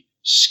rarely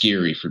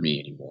scary for me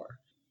anymore.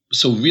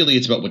 So really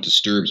it's about what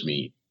disturbs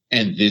me.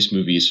 And this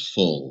movie is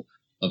full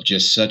of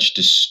just such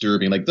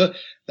disturbing, like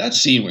that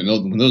scene when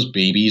those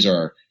babies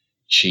are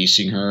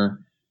chasing her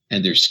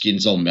and their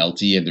skin's all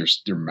melty and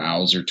their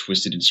mouths are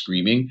twisted and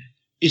screaming.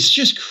 It's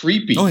just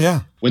creepy. Oh,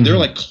 yeah. When they're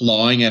like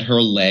clawing at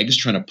her legs,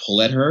 trying to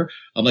pull at her,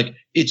 I'm like,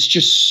 it's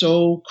just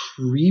so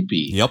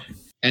creepy. Yep.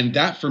 And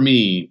that for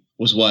me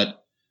was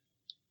what,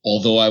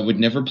 although I would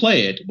never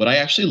play it, what I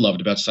actually loved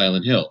about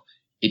Silent Hill.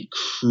 It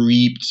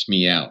creeped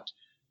me out.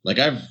 Like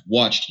I've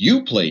watched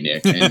you play,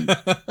 Nick, and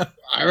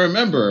I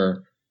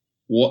remember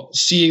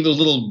seeing those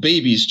little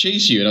babies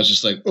chase you, and I was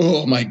just like,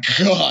 oh my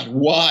God,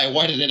 why?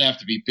 Why did it have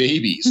to be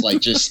babies?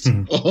 Like just,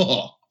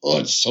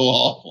 it's so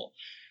awful.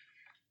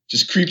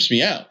 Just creeps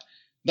me out.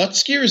 Not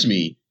scares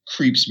me,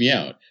 creeps me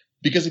out.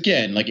 Because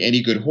again, like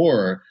any good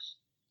horror,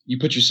 you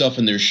put yourself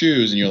in their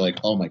shoes and you're like,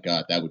 oh my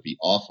God, that would be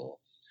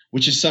awful.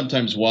 Which is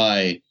sometimes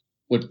why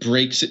what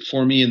breaks it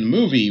for me in the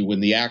movie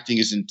when the acting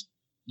isn't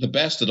the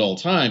best at all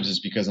times is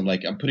because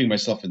I'm putting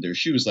myself in their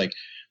shoes. Like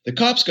the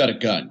cop's got a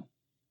gun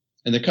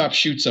and the cop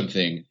shoots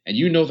something and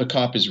you know the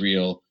cop is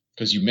real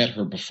because you met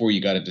her before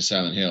you got into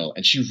Silent Hill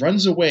and she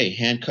runs away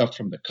handcuffed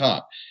from the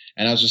cop.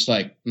 And I was just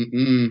like,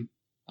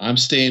 I'm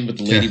staying with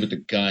the lady with the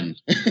gun.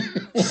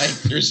 Like,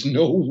 there's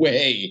no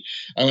way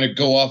I'm going to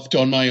go off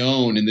on my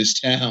own in this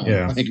town.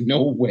 Yeah. Like,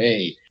 no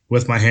way.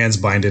 With my hands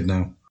binded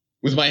now.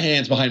 With my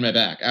hands behind my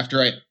back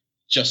after I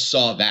just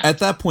saw that. At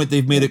that point,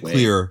 they've made it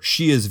clear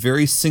she is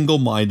very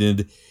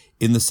single-minded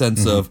in the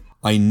sense of,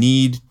 I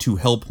need to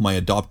help my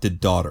adopted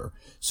daughter.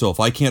 So if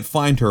I can't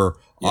find her,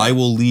 I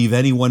will leave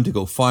anyone to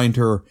go find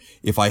her.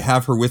 If I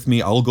have her with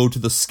me, I'll go to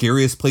the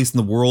scariest place in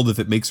the world if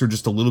it makes her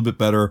just a little bit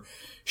better.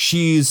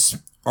 She's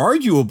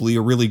arguably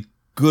a really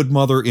good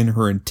mother in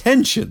her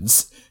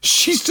intentions.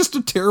 She's just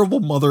a terrible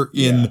mother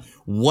in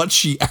what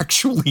she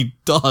actually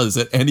does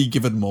at any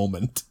given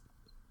moment.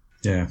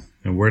 Yeah.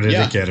 And where did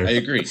it get her? I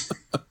agree.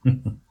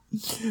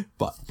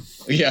 But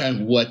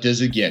and what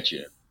does it get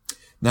you?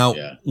 Now,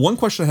 one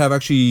question I have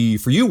actually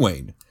for you,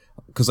 Wayne,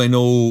 because I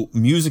know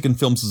music in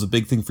films is a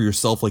big thing for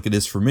yourself like it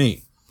is for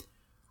me.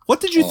 What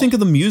did you think of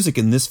the music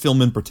in this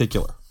film in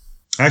particular?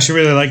 I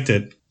actually really liked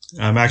it.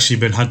 I've actually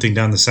been hunting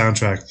down the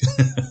soundtrack.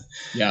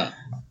 Yeah.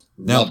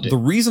 Now, Loved it. the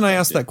reason I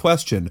asked that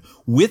question,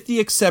 with the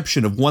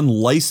exception of one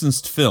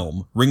licensed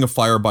film, Ring of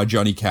Fire by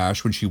Johnny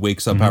Cash, when she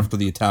wakes up after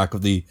the attack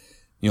of the,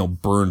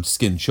 burned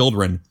skin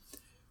children,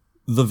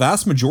 the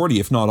vast majority,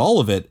 if not all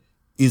of it,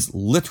 is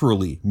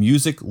literally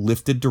music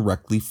lifted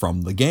directly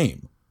from the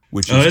game,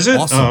 which is it?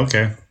 awesome. Oh,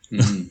 okay.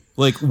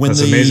 Like when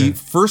That's the amazing.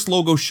 first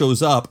logo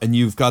shows up and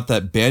you've got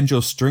that banjo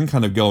string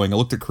kind of going, I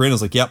looked at Corinne, I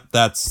was like, "Yep,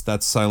 that's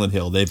Silent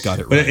Hill. They've got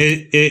it But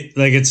right."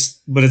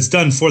 it's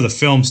done for the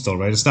film still,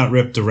 right? It's not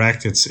ripped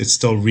direct. It's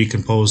still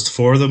recomposed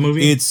for the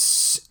movie.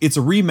 It's a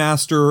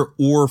remaster,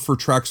 or for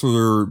tracks where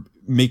they're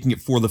making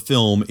it for the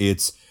film,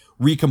 it's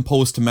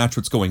recomposed to match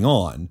what's going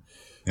on.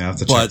 Yeah, I have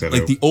to But check that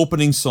like out. the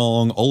opening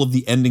song, all of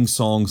the ending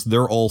songs,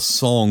 they're all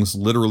songs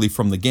literally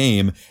from the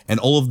game, and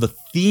all of the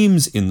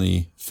themes in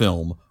the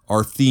film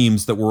are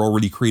themes that were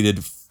already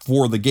created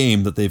for the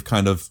game that they've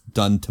kind of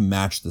done to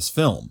match this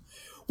film,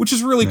 which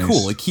is really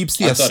cool. It keeps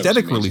the I thought it was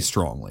aesthetic really amazing.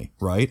 strongly,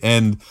 right?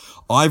 And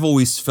I've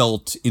always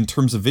felt, in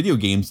terms of video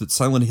games, that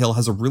Silent Hill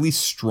has a really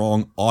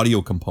strong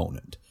audio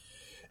component.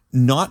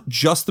 Not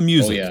just the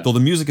music, yeah. though the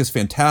music is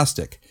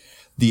fantastic.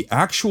 The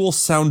actual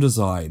sound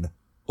design,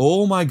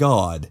 oh my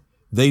god,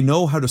 they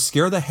know how to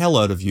scare the hell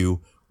out of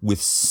you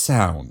with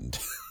sound.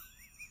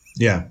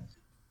 Yeah.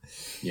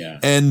 Yeah.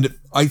 And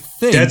I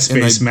think Dead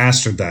Space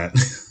mastered that.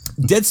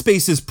 Dead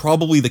Space is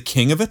probably the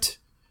king of it,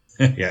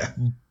 Yeah.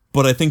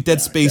 but I think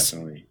Dead Space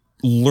Definitely.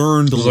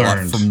 learned a lot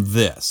Learned. from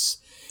this.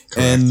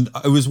 And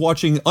I was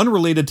watching,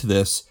 unrelated to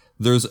this,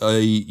 there's a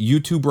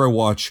YouTuber I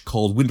watch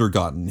called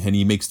Wintergotten, and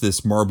he makes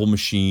this marble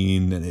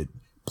machine, and it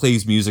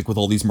plays music with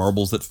all these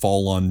marbles that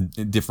fall on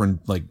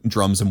different like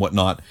drums and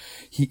whatnot.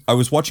 I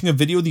was watching a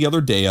video the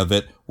other day of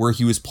it where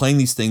he was playing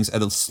these things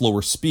at a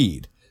slower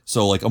speed.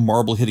 So like a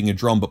marble hitting a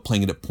drum, but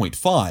playing it at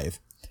 0.5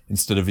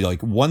 instead of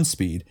like 1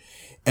 speed.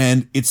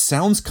 And it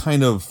sounds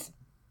kind of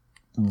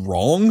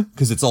wrong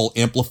because it's all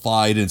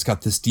amplified and it's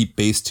got this deep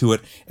bass to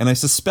it. And I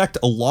suspect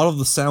a lot of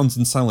the sounds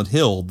in Silent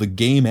Hill, the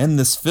game and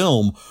this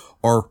film,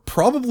 are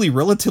probably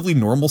relatively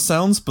normal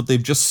sounds, but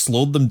they've just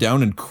slowed them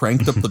down and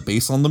cranked up the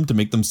bass on them to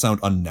make them sound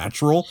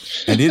unnatural.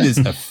 And it is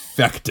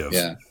effective.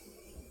 Yeah.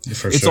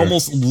 For It's sure.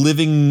 almost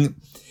living.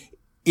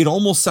 It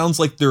almost sounds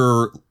like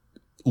they're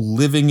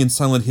living in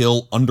Silent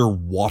Hill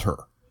underwater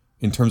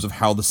in terms of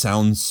how the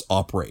sounds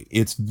operate.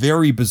 It's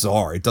very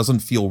bizarre. It doesn't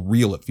feel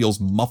real. It feels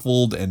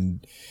muffled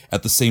and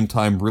at the same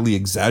time really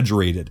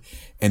exaggerated.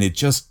 And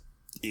it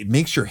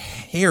makes your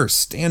hair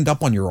stand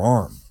up on your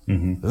arm.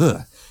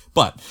 Ugh.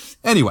 But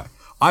anyway,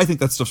 I think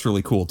that stuff's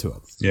really cool to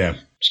it. Yeah.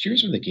 Just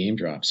curious when the game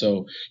drops.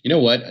 So, you know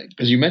what?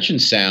 Because you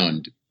mentioned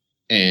sound,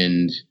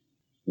 and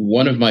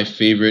one of my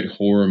favorite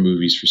horror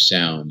movies for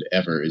sound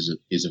ever is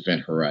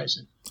Event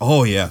Horizon.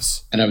 Oh,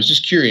 yes. And I was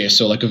just curious.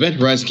 So, like, Event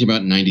Horizon came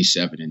out in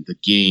 97, and the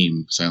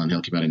game Silent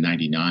Hill came out in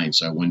 99.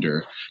 So I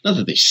wonder, not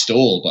that they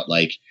stole, but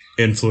like,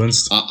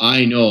 Influenced.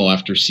 I know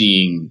after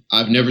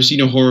I've never seen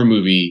a horror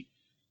movie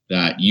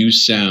that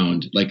used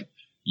sound. Like,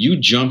 you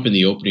jump in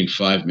the opening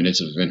 5 minutes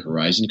of Event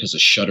Horizon because a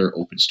shutter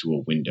opens to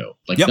a window.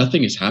 Like, Yep.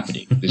 nothing is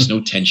happening. There's no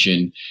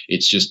tension.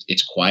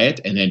 It's quiet,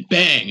 and then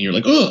bang, and you're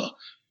like, oh,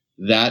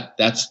 that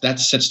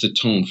sets the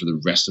tone for the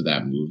rest of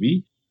that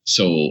movie.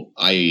 So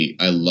I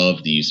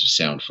love the use of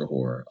sound for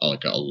horror,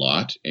 like, a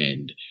lot,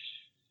 and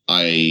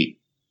I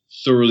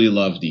thoroughly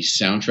love the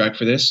soundtrack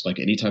for this. Like,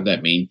 anytime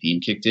that main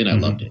theme kicked in, I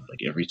loved it, like,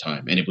 every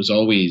time. And it was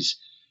always,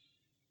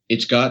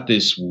 it's got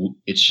this,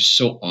 it's just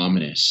so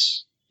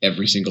ominous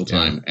every single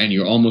time. And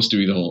you're almost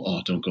doing the whole,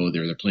 oh, don't go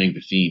there. They're playing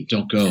the theme.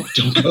 Don't go.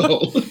 Don't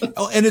go.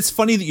 Oh, and it's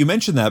funny that you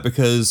mentioned that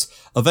because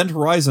Event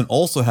Horizon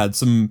also had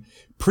some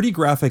pretty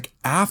graphic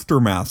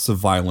aftermaths of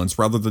violence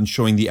rather than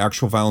showing the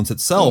actual violence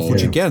itself,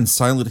 which again,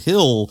 Silent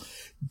Hill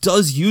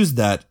does use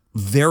that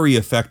very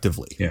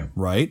effectively. Yeah.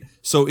 Right?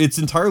 So it's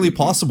entirely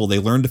possible they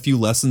learned a few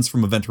lessons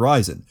from Event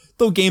Horizon,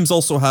 though games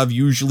also have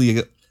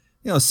usually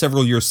a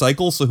several year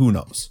cycle, so who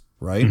knows,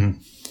 right?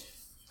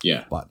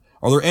 Yeah. But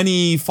are there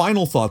any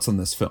final thoughts on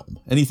this film?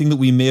 Anything that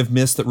we may have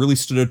missed that really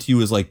stood out to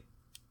you as like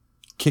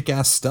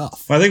kick-ass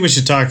stuff? Well, I think we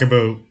should talk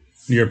about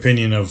your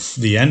opinion of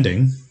the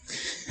ending.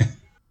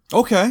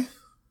 Okay.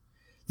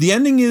 The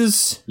ending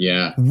is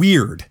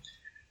weird.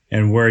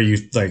 And where you,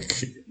 like,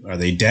 are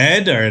they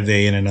dead? Are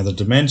they in another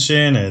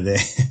dimension? Are they,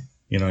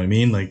 you know what I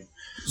mean? Like,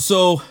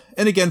 So,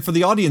 and again, for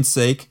the audience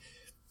sake,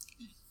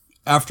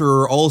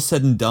 after all is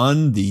said and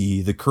done,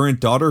 the current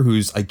daughter,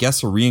 who's, I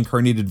guess, a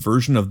reincarnated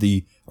version of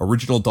the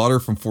original daughter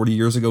from 40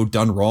 years ago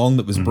done wrong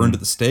that was burned at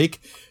the stake,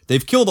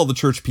 they've killed all the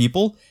church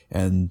people,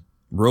 and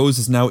Rose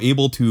is now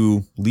able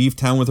to leave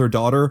town with her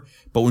daughter,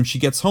 but when she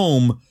gets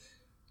home,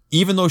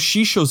 even though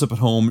she shows up at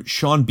home,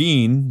 Sean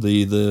Bean,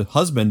 the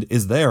husband,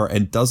 is there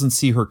and doesn't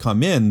see her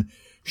come in.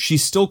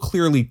 She's still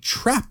clearly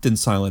trapped in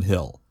Silent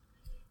Hill.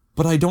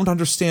 But I don't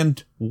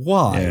understand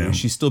why. Yeah. Is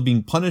she still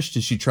being punished?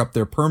 Is she trapped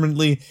there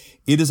permanently?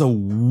 It is a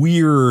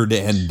weird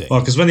ending. well,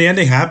 because when the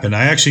ending happened,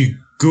 I actually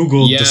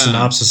Googled Yeah. the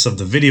synopsis of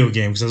the video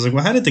game because I was like,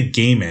 well, how did the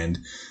game end?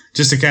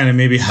 Just to kind of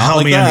maybe help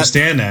like me that.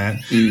 understand that.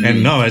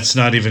 And no, it's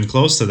not even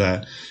close to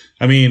that.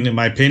 I mean, in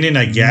my opinion,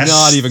 I guess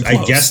Not even close.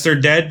 I guess they're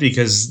dead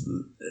because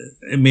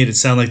it made it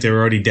sound like they were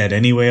already dead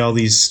anyway. All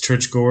these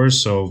churchgoers,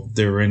 so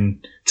they were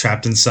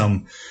trapped in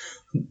some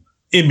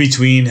in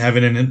between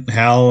heaven and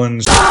hell,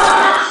 and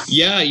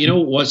Yeah, you know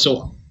what?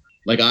 So,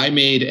 like, I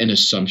made an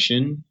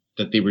assumption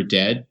that they were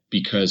dead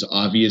because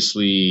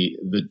obviously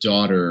the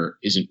daughter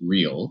isn't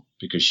real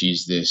because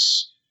she's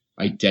this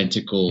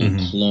identical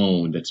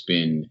clone that's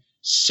been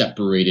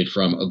separated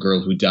from a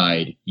girl who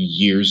died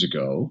years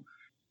ago.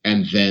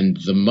 And then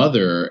the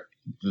mother,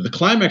 the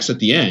climax at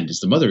the end is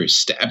the mother is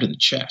stabbed in the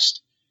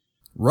chest.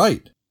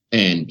 Right.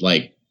 And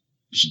like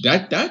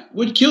that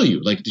would kill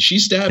you. Like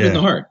she's stabbed in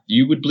the heart.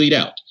 You would bleed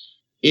out.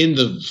 In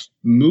the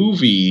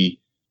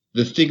movie,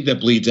 the thing that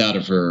bleeds out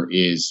of her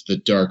is the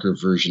darker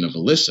version of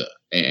Alyssa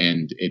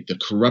and the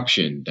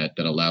corruption that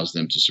allows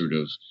them to sort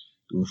of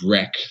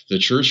wreck the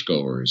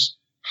churchgoers.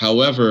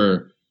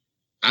 However,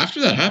 after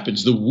that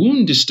happens, the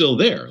wound is still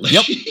there. Like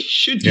she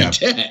should be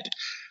dead.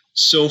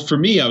 So for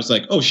me, I was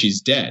like, oh,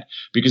 she's dead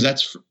because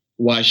that's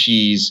why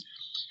she's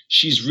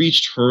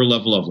reached her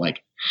level of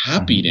like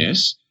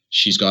happiness.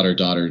 She's got her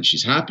daughter and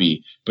she's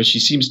happy, but she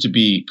seems to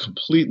be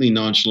completely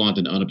nonchalant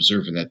and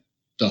unobservant that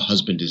the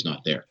husband is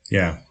not there.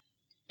 Yeah.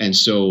 And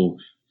so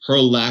her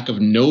lack of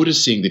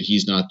noticing that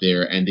he's not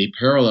there, and they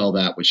parallel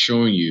that with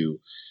showing you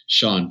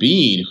Sean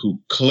Bean,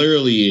 who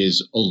clearly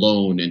is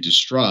alone and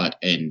distraught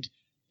and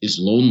is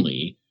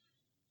lonely.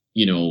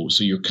 You know,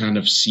 so you're kind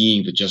of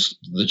seeing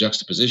the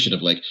juxtaposition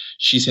of like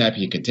she's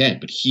happy and content,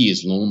 but he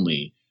is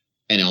lonely,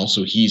 and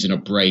also he's in a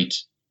bright,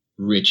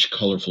 rich,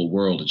 colorful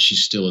world, and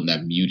she's still in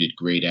that muted,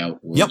 grayed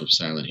out world of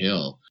Silent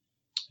Hill.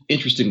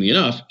 Interestingly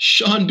enough,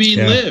 Sean Bean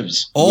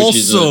lives,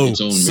 also which is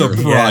its own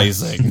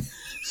surprising.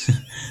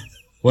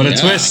 What a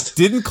twist!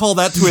 Didn't call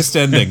that twist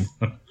ending.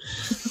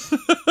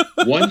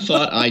 One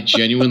thought I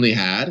genuinely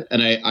had,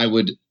 and I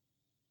would,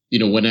 you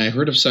know, when I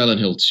heard of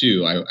Silent Hill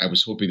 2, I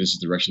was hoping this is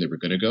the direction they were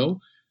going to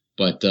go.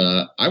 But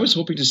I was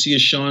hoping to see a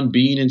Sean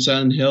Bean in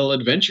Silent Hill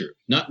adventure.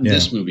 Not in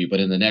this movie, but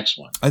in the next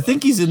one. I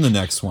think he's in the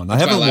next one. I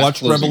haven't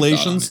watched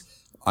Revelations.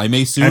 I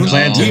may soon. I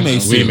plan to. We may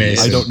soon.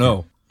 I don't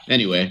know.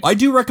 Anyway. I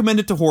do recommend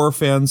it to horror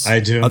fans.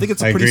 I do. I think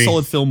it's a pretty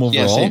solid film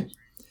overall. Yeah, same.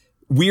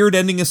 Weird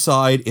ending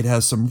aside, it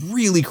has some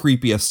really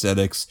creepy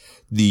aesthetics.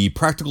 The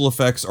practical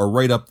effects are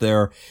right up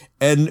there.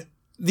 And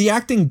the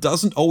acting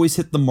doesn't always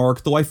hit the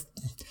mark, though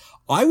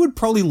I would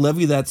probably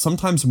levy that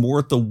sometimes more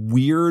at the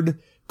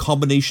weird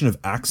combination of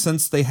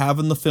accents they have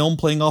in the film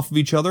playing off of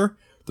each other.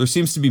 There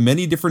seems to be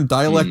many different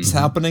dialects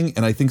happening,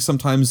 and I think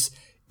sometimes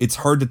it's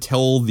hard to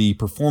tell the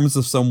performance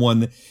of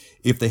someone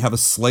if they have a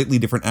slightly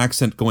different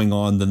accent going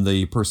on than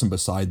the person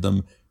beside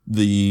them.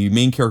 The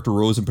main character,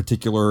 Rose in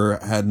particular,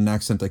 had an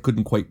accent I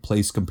couldn't quite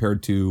place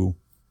compared to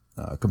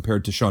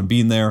Sean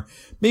Bean there.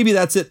 Maybe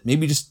that's it.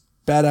 Maybe just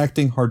bad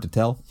acting, hard to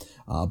tell.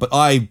 But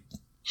I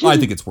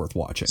think it's worth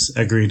watching.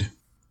 Agreed.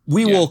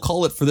 We will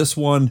call it for this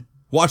one.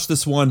 Watch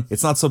this one.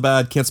 It's not so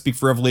bad. Can't speak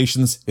for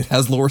Revelations. It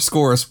has lower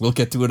scores. We'll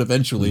get to it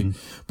eventually.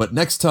 But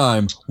next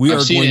time,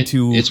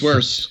 It's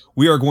worse.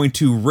 We are going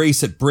to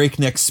race at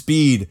breakneck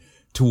speed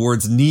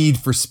towards Need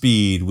for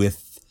Speed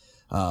with,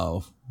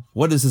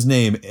 what is his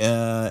name?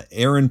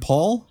 Aaron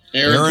Paul?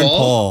 Aaron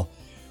Paul.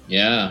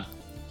 Yeah.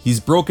 He's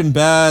broken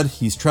bad.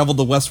 He's traveled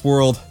to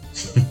Westworld.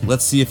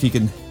 Let's see if he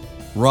can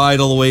ride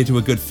all the way to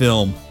a good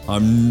film.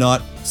 I'm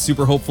not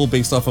super hopeful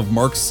based off of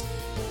Mark's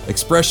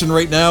expression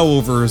right now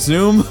over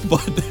Zoom, but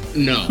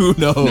who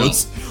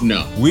knows?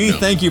 No. We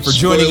thank you for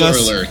joining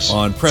us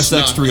on Press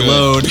X to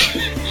Reload.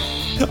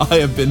 I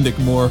have been Nick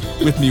Moore.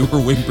 With me were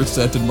Wayne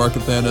Brissett and Mark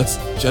Athanas.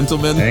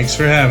 Gentlemen, thanks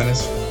for having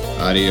us.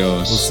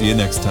 Adios. We'll see you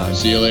next time.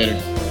 See you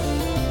later.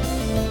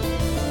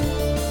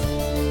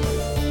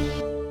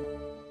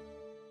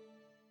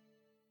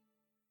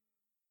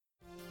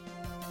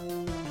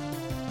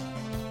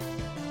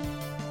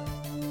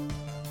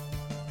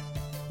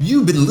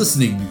 You've been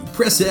listening to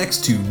Press X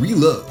to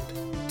Reload.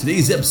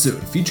 Today's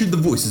episode featured the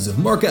voices of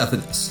Mark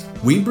Athanas,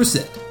 Wayne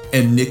Brissett,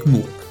 and Nick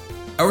Moore.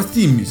 Our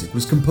theme music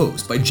was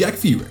composed by Jack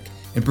Furyk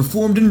and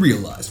performed and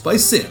realized by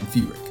Sam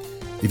Furyk.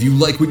 If you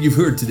like what you've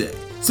heard today,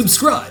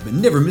 subscribe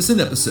and never miss an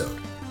episode.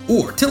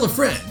 Or tell a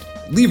friend,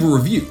 leave a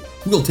review.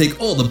 We'll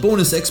take all the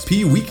bonus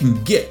XP we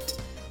can get.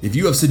 If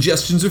you have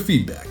suggestions or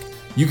feedback,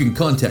 you can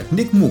contact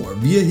Nick Moore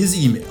via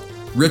his email,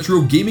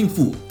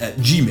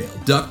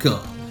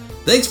 retrogamingfool@gmail.com.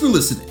 Thanks for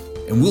listening,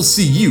 and we'll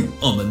see you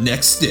on the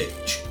next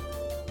stage.